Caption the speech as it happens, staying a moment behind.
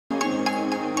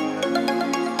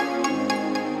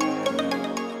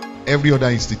every other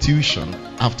institution,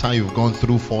 after you've gone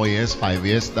through 4 years, 5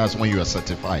 years, that's when you are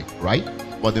certified, right?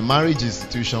 But the marriage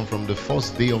institution, from the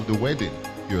first day of the wedding,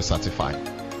 you are certified.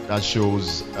 That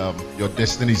shows your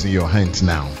destiny is in your hands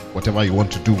now, whatever you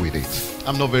want to do with it.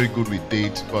 I'm not very good with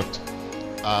dates, but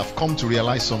I've come to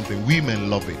realize something. Women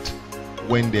love it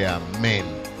when their men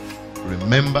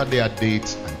remember their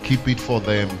dates and keep it for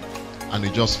them, and they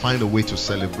just find a way to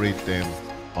celebrate them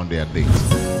on their dates.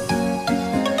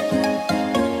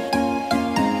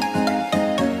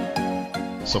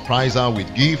 Surprise her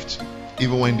with gift,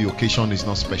 even when the occasion is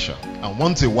not special. And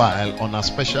once a while, on a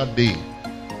special day,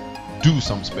 do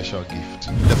some special gift.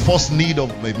 The first need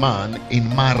of a man in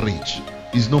marriage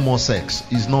is no more sex,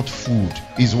 is not food,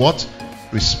 is what?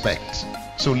 Respect.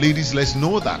 So ladies, let's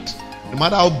know that no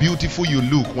matter how beautiful you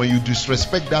look, when you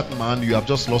disrespect that man, you have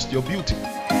just lost your beauty.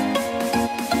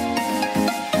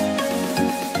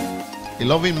 A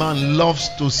loving man loves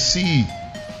to see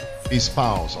his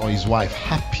spouse or his wife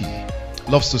happy,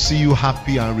 loves to see you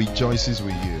happy and rejoices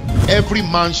with you. Every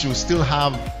man should still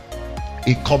have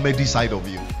a comedy side of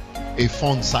you, a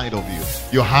fun side of you.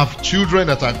 You have children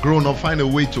that are grown up, find a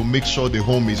way to make sure the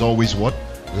home is always what?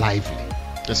 Lively.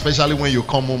 Especially when you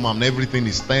come home and everything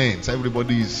is tense,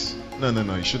 everybody is no,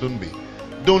 it shouldn't be.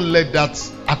 Don't let that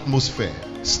atmosphere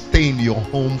stay in your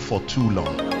home for too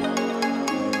long.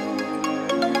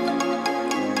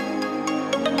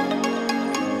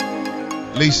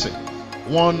 Listen,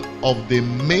 one of the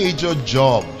major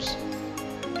jobs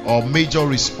or major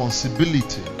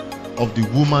responsibility of the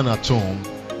woman at home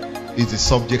is the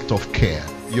subject of care.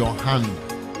 Your hand,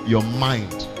 your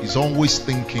mind is always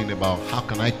thinking about, how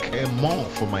can I care more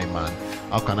for my man?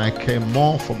 How can I care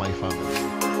more for my family?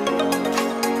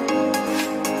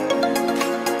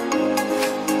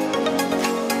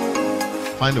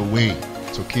 Find a way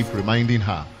to keep reminding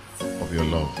her of your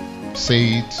love.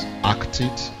 Say it, act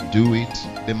it, do it.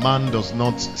 The man does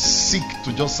not seek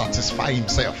to just satisfy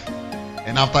himself,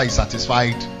 and after he's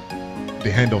satisfied,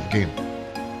 the end of game.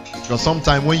 Because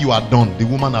sometimes when you are done, the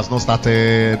woman has not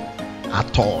started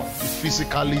at all.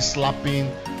 Physically slapping,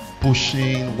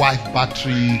 pushing, wife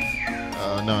battery.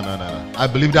 No. I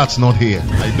believe that's not here.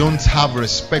 I don't have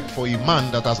respect for a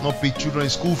man that has not paid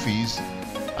children's school fees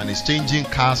and is changing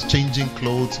cars, changing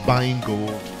clothes, buying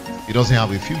gold. He doesn't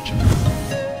have a future.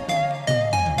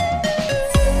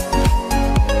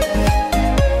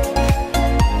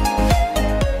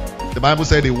 The Bible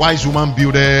said a wise woman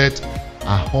buildeth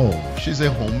a home. She's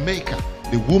a homemaker.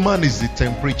 The woman is the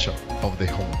temperature of the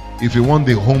home. If you want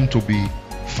the home to be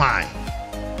fine,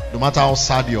 no matter how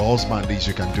sad your husband is,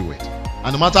 you can do it.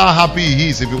 And no matter how happy he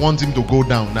is, if you want him to go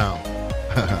down now,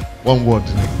 one word.